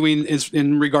reviewing is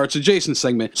in regards to Jason's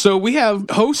segment. So we have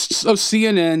hosts of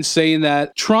CNN saying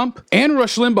that Trump and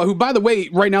Rush Limbaugh, who, by the way,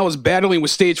 right now is battling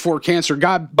with stage 4 cancer.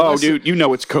 God bless dude, you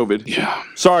know it's COVID. Yeah.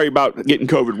 Sorry about getting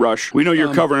COVID, Rush. We know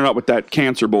you're covering it up with that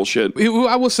cancer bullshit. Who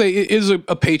I will say is a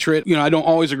patriot. You know, I don't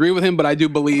always agree with him, but I do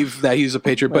believe that he's a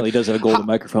patriot. Well, but he does have a golden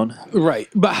microphone. Right.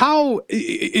 But how,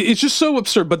 it's just so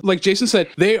absurd. But like Jason said,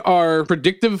 they are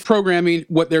predictive programming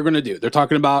what they're going to do. They're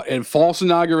talking about a false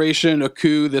inauguration, a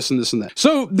coup, this and this and that.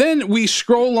 So then we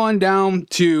scroll on down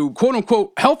to quote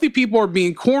unquote, healthy people are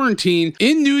being quarantined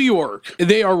in New York.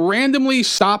 They are randomly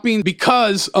stopping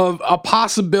because of a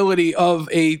possibility of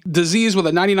a disease with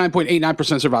a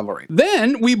 99.89% survival rate.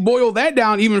 Then we boil that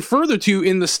down even further to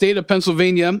in the state of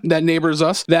Pennsylvania that neighbors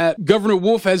us, that Governor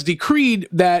Wolf has decreed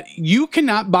that you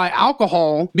cannot buy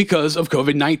alcohol because of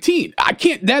COVID-19. I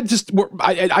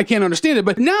can't understand it.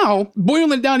 But now,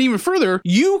 boiling it down even further,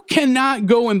 you cannot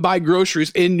go and buy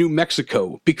groceries in New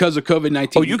Mexico because of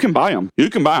COVID-19. Oh, you can buy them. You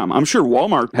can buy them. I'm sure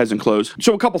Walmart hasn't closed.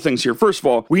 So a couple things here. First of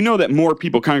all, we know that more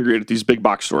people congregate at these big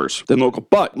box stores than local.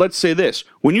 But let's say this.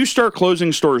 When you start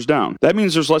closing stores down, that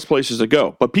means there's less places to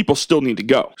go, but people still need to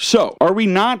go. So are we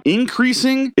not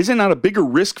increasing? Isn't that a bigger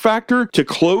risk factor to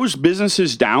close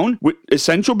businesses down with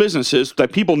essential businesses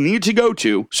that people need to go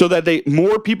to so that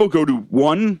more people go to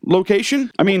one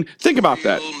location? I mean, think about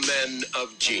that. Men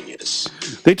of genius.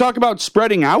 They talk about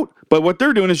spreading out, but what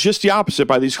they're doing is just the opposite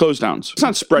by these close downs. It's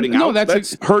not spreading out.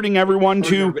 That's hurting everyone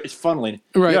too. It's funneling.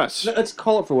 Right. Yes. Let's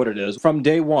call it for what it is. From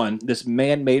day one, this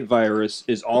man-made virus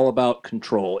is all about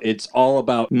control. It's all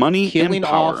about money killing and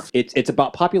power. off. It's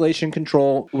about population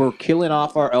control. We're killing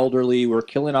off our elderly. We're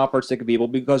killing off our sick people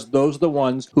because those are the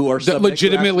ones who are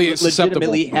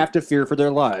legitimately have to fear for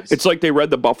their lives. It's like they read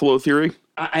the Buffalo Theory.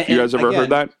 You guys ever heard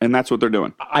that? And that's what they're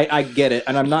doing. I get it,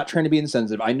 and I'm not trying to be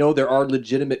insensitive. I know there are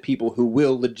legitimate people who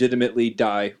will legitimately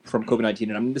die from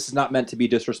COVID-19, and this is not meant to be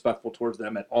disrespectful towards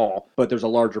them at all, but there's a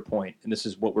larger point, and this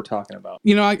is what we're talking about.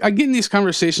 You know, I get in these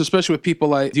conversations, especially with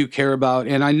people I do care about,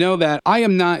 and I know that I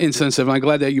am not insensitive, and I'm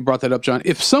glad that you brought that up, John.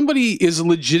 If somebody is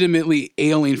legitimately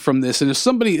ailing from this, and if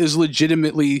somebody is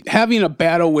legitimately having a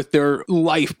battle with their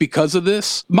life because of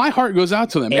this, my heart goes out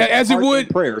to them. And as it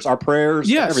would... Our prayers,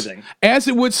 yes, everything. As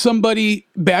it would somebody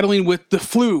battling with the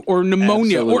flu or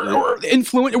pneumonia or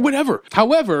influenza or whatever.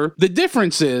 However, the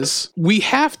difference is we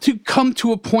have to come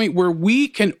to a point where we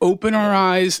can open our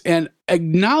eyes and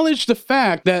acknowledge the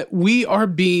fact that we are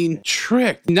being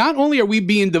tricked. Not only are we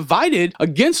being divided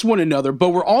against one another, but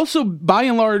we're also, by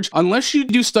and large, unless you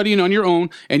do studying on your own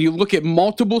and you look at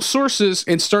multiple sources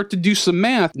and start to do some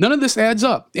math, none of this adds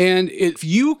up. And if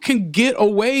you can get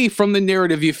away from the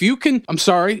narrative, if you can,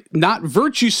 not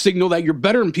virtue signal that you're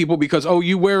better than people because, oh,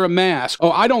 you wear a mask,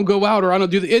 oh, I don't go out or I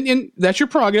don't do that, and that's your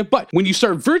prerogative. But when you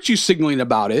start virtue signaling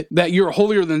about it, that you're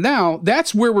holier than thou,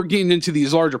 that's where we're getting into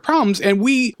these larger problems and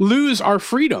we lose our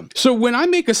freedom. So when I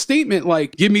make a statement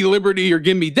like, give me liberty or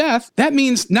give me death, that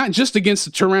means not just against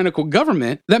the tyrannical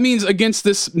government, that means against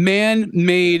this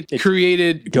man-made,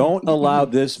 created... Don't allow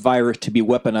this virus to be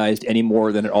weaponized any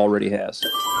more than it already has.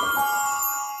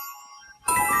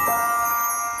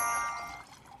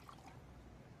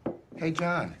 Hey,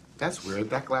 John, that's weird.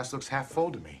 That glass looks half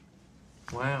full to me.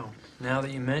 Wow, now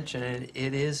that you mention it,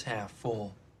 it is half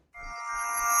full.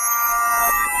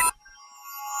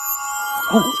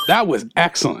 Oh, that was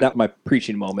excellent. That's my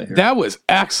preaching moment here. That was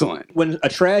excellent. When a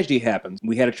tragedy happens,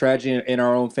 we had a tragedy in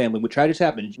our own family. When tragedies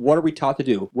happen, what are we taught to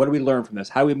do? What do we learn from this?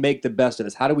 How do we make the best of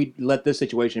this? How do we let this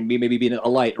situation be a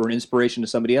light or an inspiration to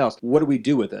somebody else? What do we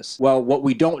do with this? Well, what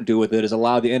we don't do with it is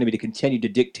allow the enemy to continue to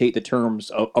dictate the terms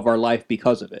of our life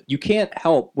because of it. You can't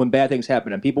help when bad things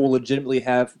happen, and people will legitimately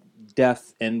have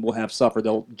death and will have suffered,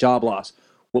 they'll job loss.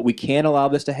 What we can't allow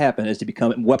this to happen is to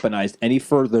become weaponized any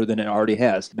further than it already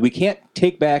has. We can't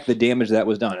take back the damage that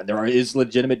was done. And there is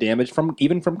legitimate damage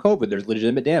even from COVID. There's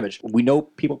legitimate damage. We know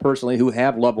people personally who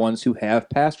have loved ones who have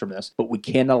passed from this, but we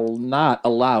cannot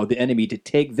allow the enemy to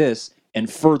take this and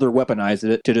further weaponize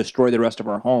it to destroy the rest of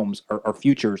our homes, our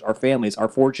futures, our families, our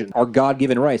fortune, our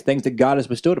God-given rights, things that God has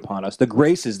bestowed upon us, the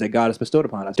graces that God has bestowed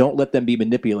upon us. Don't let them be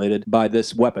manipulated by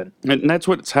this weapon. And that's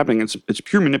what's happening. It's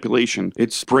pure manipulation.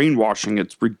 It's brainwashing.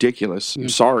 It's ridiculous. I'm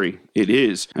sorry. It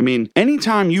is. I mean,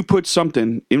 anytime you put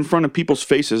something in front of people's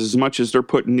faces as much as they're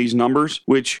putting these numbers,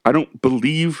 which I don't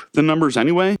believe the numbers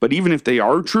anyway, but even if they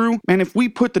are true, man, if we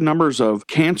put the numbers of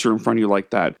cancer in front of you like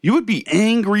that, you would be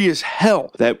angry as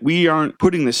hell that we aren't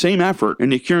putting the same effort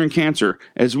into curing cancer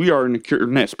as we are in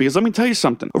curing this. Because let me tell you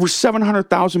something, over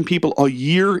 700,000 people a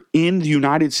year in the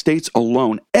United States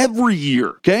alone, every year,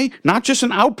 okay? Not just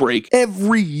an outbreak,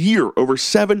 every year, over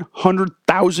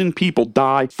 700,000 people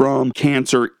die from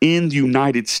cancer in the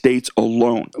United States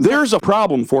alone. There's a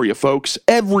problem for you, folks,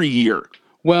 every year.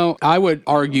 Well, I would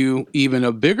argue even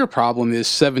a bigger problem is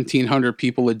 1,700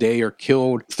 people a day are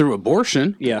killed through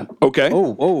abortion. Yeah. Okay.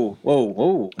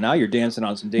 Oh. Now you're dancing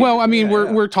on some danger. Well, I mean,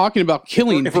 we're talking about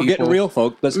killing if people. we're getting real,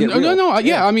 folks, let's get real. No.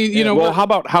 Yeah, I mean, you know. Well, how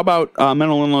about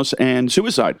mental illness and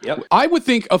suicide? Yep. I would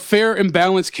think a fair and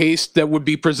balanced case that would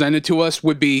be presented to us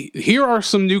would be, here are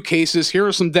some new cases, here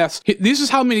are some deaths. This is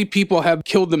how many people have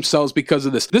killed themselves because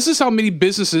of this. This is how many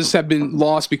businesses have been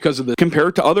lost because of this.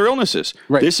 Compared to other illnesses.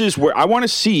 Right. This is where I want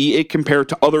to see it compared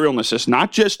to other illnesses,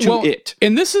 not just to it.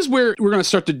 And this is where we're going to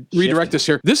start to redirect this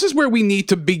here. This is where we need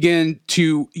to begin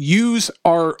to use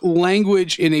our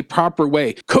language in a proper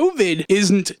way. COVID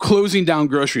isn't closing down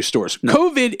grocery stores. No.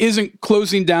 COVID isn't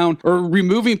closing down or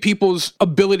removing people's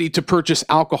ability to purchase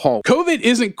alcohol. COVID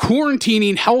isn't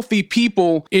quarantining healthy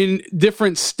people in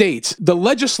different states. The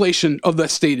legislation of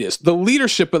that state is. The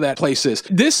leadership of that place is.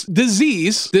 This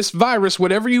disease, this virus,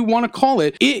 whatever you want to call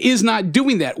it, it is not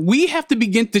doing that. We have to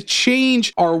begin to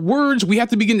change our words. We have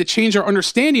to begin to change our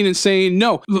understanding and saying,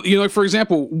 no, you know, for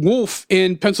example, Wolf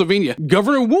in Pennsylvania,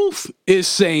 Governor Wolf is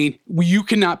saying you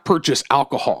cannot purchase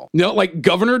alcohol. You know, like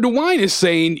Governor DeWine is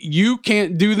saying you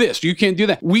can't do this, you can't do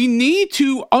that. We need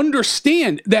to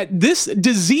understand that this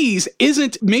disease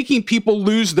isn't making people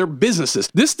lose their businesses.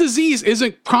 This disease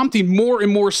isn't prompting more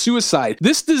and more suicide.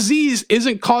 This disease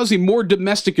isn't causing more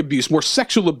domestic abuse, more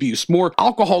sexual abuse, more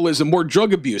alcoholism, more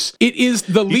drug abuse. It is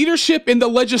the leadership and the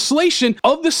legislation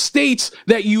of the states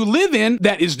that you live in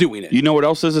that is doing it. You know what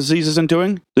else this disease isn't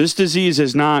doing? This disease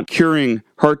is not curing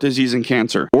heart disease and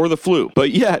cancer or the flu,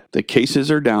 but yet the cases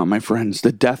are down, my friends.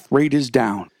 The death rate is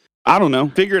down. I don't know.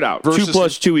 Figure it out. 2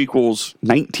 + 2 =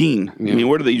 19. Yeah. I mean,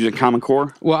 what do they use in Common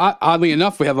Core? Well, oddly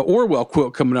enough, we have an Orwell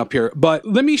quote coming up here. But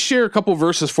let me share a couple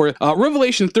verses for you.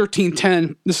 Revelation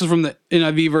 13:10. This is from the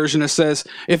NIV version. It says,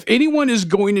 "If anyone is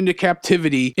going into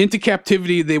captivity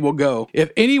they will go. If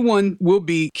anyone will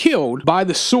be killed by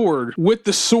the sword, with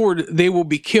the sword they will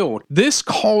be killed." This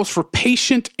calls for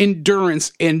patient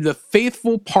endurance in the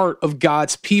faithful part of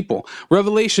God's people.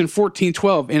 Revelation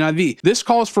 14:12 NIV. This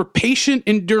calls for patient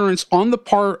endurance endurance on the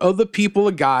part of the people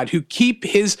of God who keep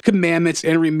his commandments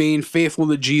and remain faithful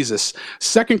to Jesus.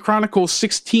 2 Chronicles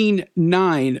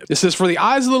 16:9. It says, "For the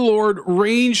eyes of the Lord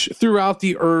range throughout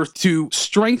the earth to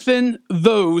strengthen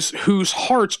those whose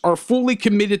hearts are fully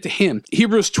committed to him."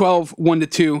 Hebrews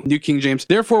 12:1-2, New King James.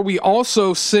 "Therefore we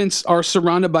also, since are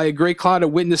surrounded by a great cloud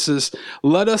of witnesses,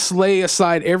 let us lay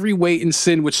aside every weight and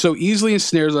sin which so easily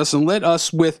ensnares us, and let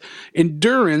us with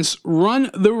endurance run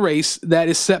the race that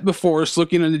is set before us,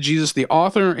 looking unto Jesus, the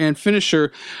author and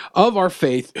finisher of our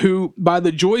faith, who by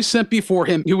the joy set before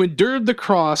him, who endured the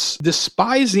cross,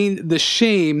 despising the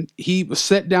shame, he was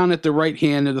set down at the right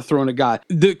hand of the throne of God."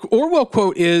 The Orwell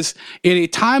quote is, "In a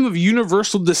time of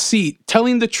universal deceit,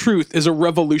 telling the truth is a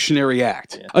revolutionary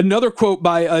act." Yeah. Another quote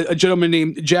by a gentleman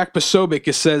named Jack Posobiec,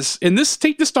 it says, and this,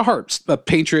 take this to heart,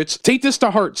 Patriots, take this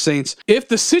to heart, Saints. "If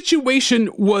the situation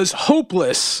was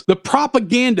hopeless, the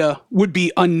propaganda would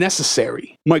be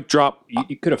unnecessary." Mic drop.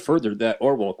 You could have furthered that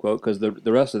Orwell quote, because the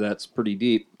rest of that's pretty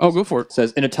deep. Oh, go for it. It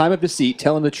says, "In a time of deceit,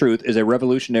 telling the truth is a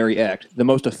revolutionary act. The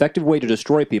most effective way to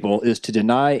destroy people is to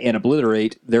deny and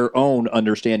obliterate their own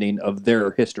understanding of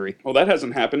their history." Well, that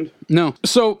hasn't happened. No.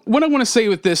 So what I want to say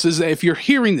with this is that if you're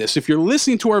hearing this, if you're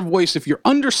listening to our voice, if you're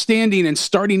understanding and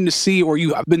starting to see, or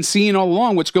you have been seeing all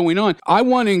along what's going on, I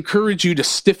want to encourage you to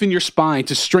stiffen your spine,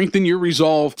 to strengthen your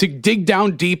resolve, to dig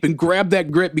down deep and grab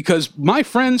that grip, because my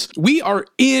friends, we are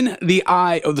in the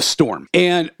eye of the storm.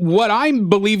 And what I'm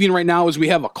believing right now is we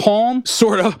have a calm,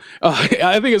 sort of,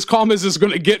 I think as calm as it's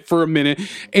going to get for a minute.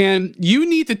 And you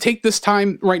need to take this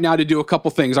time right now to do a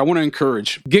couple things. I want to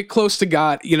encourage, get close to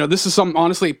God. You know, this is something,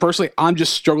 honestly, personally, I'm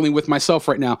just struggling with myself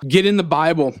right now. Get in the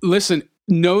Bible. Listen,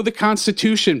 know the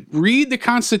Constitution. Read the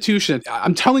Constitution.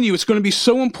 I'm telling you, it's going to be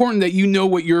so important that you know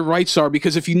what your rights are,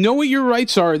 because if you know what your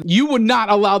rights are, you would not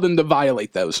allow them to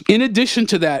violate those. In addition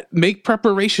to that, make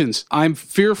preparations. I'm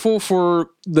fearful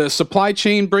for the supply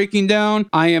chain breaking down.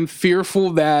 I am fearful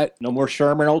that... No more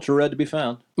Charmin Ultra Red to be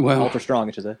found. Well, Ultra Strong,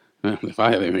 I should say. If I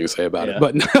have anything to say about it.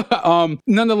 But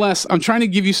nonetheless, I'm trying to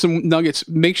give you some nuggets.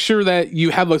 Make sure that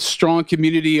you have a strong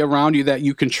community around you that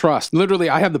you can trust. Literally,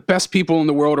 I have the best people in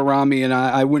the world around me, and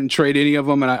I wouldn't trade any of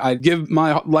them, and I'd give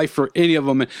my life for any of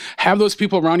them. And have those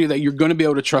people around you that you're going to be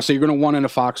able to trust, that you're going to want in a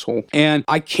foxhole. And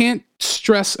I can't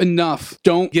stress enough,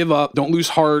 don't give up, don't lose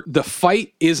heart. The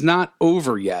fight is not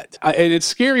over yet. And it's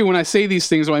scary when I say these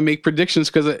things, when I make predictions,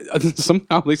 because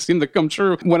somehow they seem to come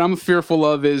true. What I'm fearful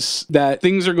of is that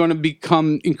things are going to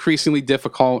become increasingly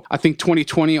difficult. I think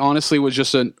 2020, honestly, was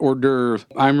just an hors d'oeuvre.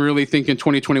 I'm really thinking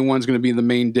 2021 is going to be the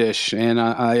main dish, and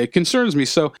it concerns me.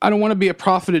 So I don't want to be a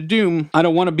prophet of doom. I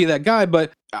don't want to be that guy,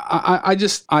 but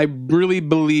I really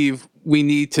believe we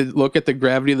need to look at the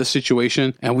gravity of the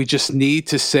situation, and we just need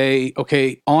to say,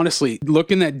 okay, honestly, look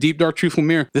in that deep, dark, truthful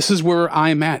mirror. This is where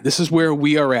I'm at. This is where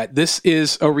we are at. This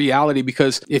is a reality,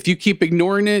 because if you keep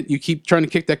ignoring it, you keep trying to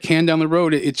kick that can down the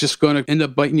road, it's just going to end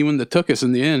up biting you in the tuchus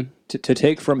in the end. To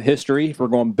take from history, if we're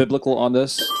going biblical on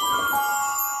this,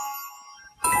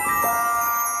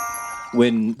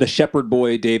 when the shepherd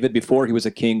boy David, before he was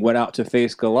a king, went out to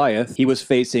face Goliath, he was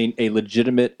facing a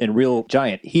legitimate and real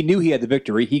giant. He knew he had the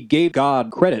victory. He gave God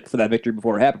credit for that victory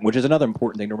before it happened, which is another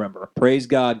important thing to remember. Praise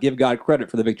God, give God credit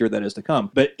for the victory that is to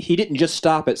come. But he didn't just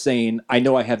stop at saying, I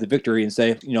know I have the victory, and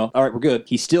say, all right, we're good.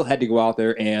 He still had to go out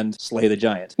there and slay the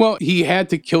giant. Well, he had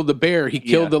to kill the bear. He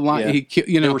killed the lion.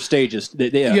 Yeah. There were stages.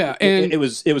 And it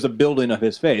was a building of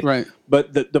his faith. Right.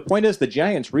 But the point is, the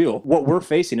giant's real. What we're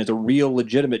facing is a real,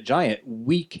 legitimate giant.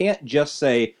 We can't just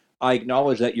say, I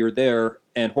acknowledge that you're there,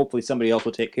 and hopefully somebody else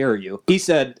will take care of you. He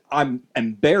said, I'm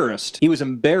embarrassed. He was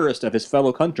embarrassed of his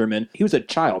fellow countrymen. He was a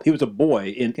child. He was a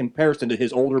boy in comparison to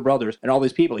his older brothers and all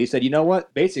these people. He said, you know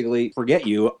what? Basically, forget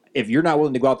you. If you're not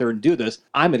willing to go out there and do this,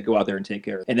 I'm going to go out there and take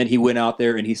care of it. And then he went out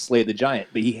there and he slayed the giant.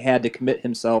 But he had to commit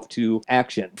himself to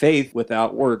action. Faith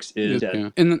without works is dead. Yeah.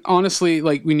 And honestly,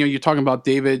 like, you're talking about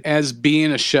David as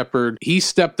being a shepherd, he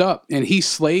stepped up and he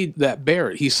slayed that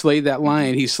bear. He slayed that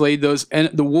lion. He slayed those and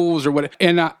the wolves or whatever.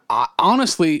 And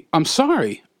honestly, I'm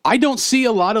sorry, I don't see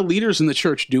a lot of leaders in the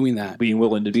church doing that. Being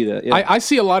willing to do that, yeah. I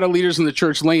see a lot of leaders in the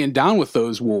church laying down with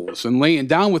those wolves and laying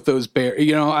down with those bears,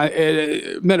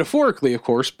 metaphorically, of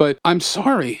course, but I'm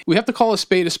sorry. We have to call a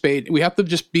spade a spade. We have to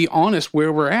just be honest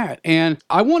where we're at. And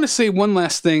I want to say one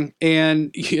last thing.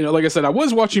 And, like I said, I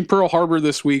was watching Pearl Harbor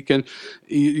this week, and,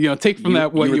 take from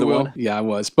that what you will. One? Yeah, I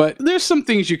was. But there's some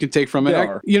things you can take from it.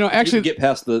 Actually, get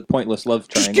past the pointless love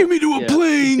triangle. Just give me to a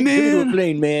plane, man. Give me to a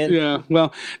plane, man. Yeah,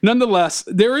 well, nonetheless,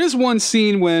 there there is one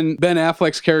scene when Ben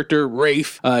Affleck's character,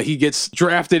 Rafe, he gets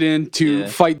drafted in to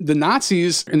fight the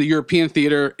Nazis in the European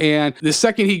theater. And the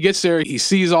second he gets there, he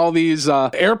sees all these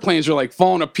airplanes are like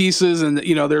falling to pieces and,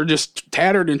 they're just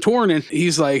tattered and torn. And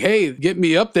he's like, hey, get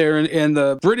me up there. And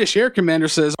the British air commander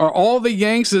says, are all the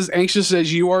Yanks as anxious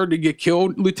as you are to get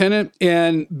killed, Lieutenant?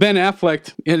 And Ben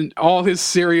Affleck, in all his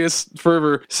serious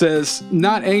fervor, says,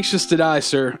 not anxious to die,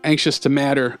 sir, anxious to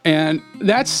matter. And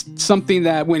that's something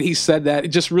that when he said that, it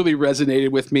just really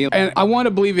resonated with me. And I want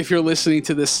to believe, if you're listening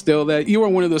to this still, that you are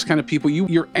one of those kind of people.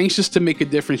 You're anxious to make a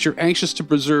difference. You're anxious to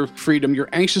preserve freedom. You're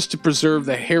anxious to preserve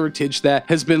the heritage that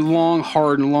has been long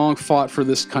hard and long fought for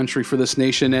this country, for this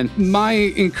nation. And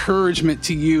my encouragement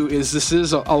to you is this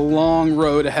is a long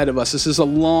road ahead of us. This is a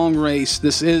long race.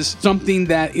 This is something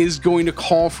that is going to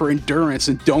call for endurance,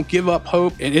 and don't give up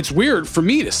hope. And it's weird for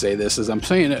me to say this as I'm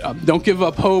saying it. Don't give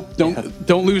up hope.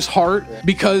 Don't lose heart,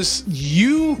 because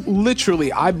you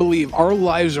literally, I believe, our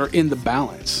lives are in the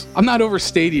balance. I'm not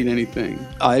overstating anything.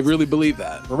 I really believe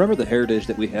that. Remember the heritage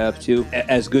that we have too.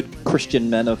 As good Christian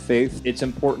men of faith, it's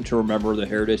important to remember the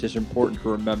heritage. It's important to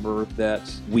remember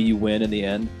that we win in the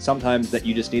end. Sometimes that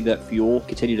you just need that fuel,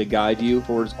 continue to guide you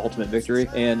towards ultimate victory.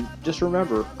 And just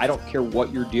remember, I don't care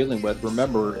what you're dealing with.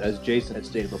 Remember, as Jason had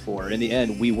stated before, in the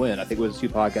end, we win. I think it was 2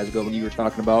 podcasts ago when you were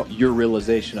talking about your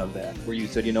realization of that, where you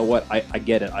said, you know what, I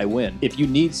get it, I win. If you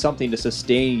need something to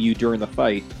sustain you during the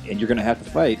fight, and you're going to have to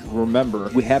fight, remember,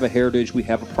 we have a heritage, we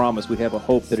have a promise, we have a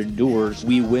hope that endures.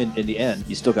 We win in the end.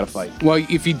 You still got to fight. Well,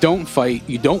 if you don't fight,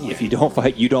 you don't win. If you don't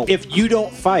fight, you don't. If you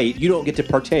don't fight, you don't get to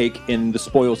partake in the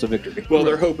spoils of victory. Well,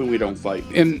 they're hoping we don't fight.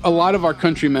 And a lot of our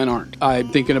countrymen aren't. I'm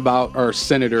thinking about our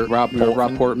Senator, Rob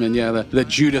Portman, the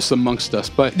Judas amongst us.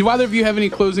 But do either of you have any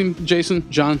closing, Jason,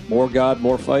 John? More God,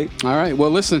 more fight. All right.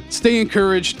 Well, listen, stay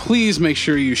encouraged. Please make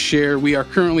sure you share. We are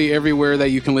currently everywhere that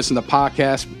you can listen to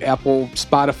podcasts, Apple,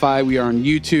 Spotify. We are on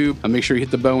YouTube. Make sure you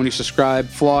hit the bell when you subscribe.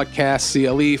 Flawedcast,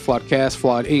 CLE, Flawedcast,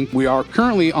 Flawed Inc. We are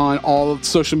currently on all of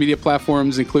social media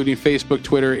platforms, including Facebook,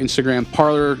 Twitter, Instagram,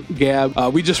 Parler,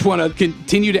 Gab. We just want to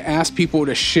continue to ask people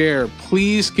to share.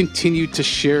 Please continue to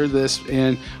share this,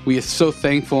 and we are so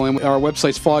thankful. And our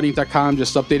website's flawedinc.com.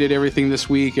 Just updated everything this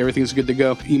week. Everything's good to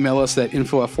go. Email us at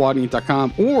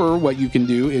info@flawedinc.com, or what you can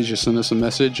do is just send us a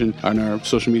message on our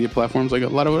social media platforms like a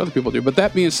lot of other people do. But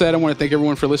that being said, I want to thank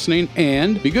everyone for listening,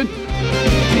 and be good.